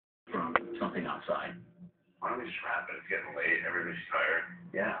outside. Why don't we just wrap it? It's getting late. Everybody's tired.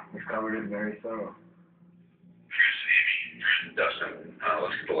 Yeah, we've covered it very thorough. Here's Amy. Here's Dustin.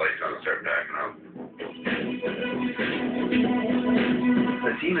 Let's get the lights on and start backing up.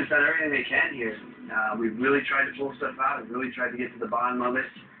 The team has done everything they can here. We've really tried to pull stuff out. We've really tried to get to the bottom of it.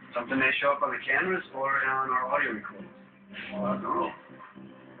 Something may show up on the cameras or on our audio recordings. No.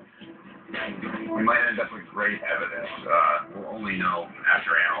 We might end up with great evidence. We'll only know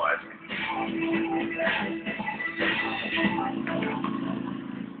after analyzing.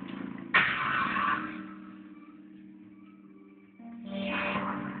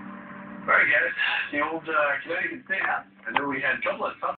 All right, guys. The old Connecticut State House. I know we had trouble at some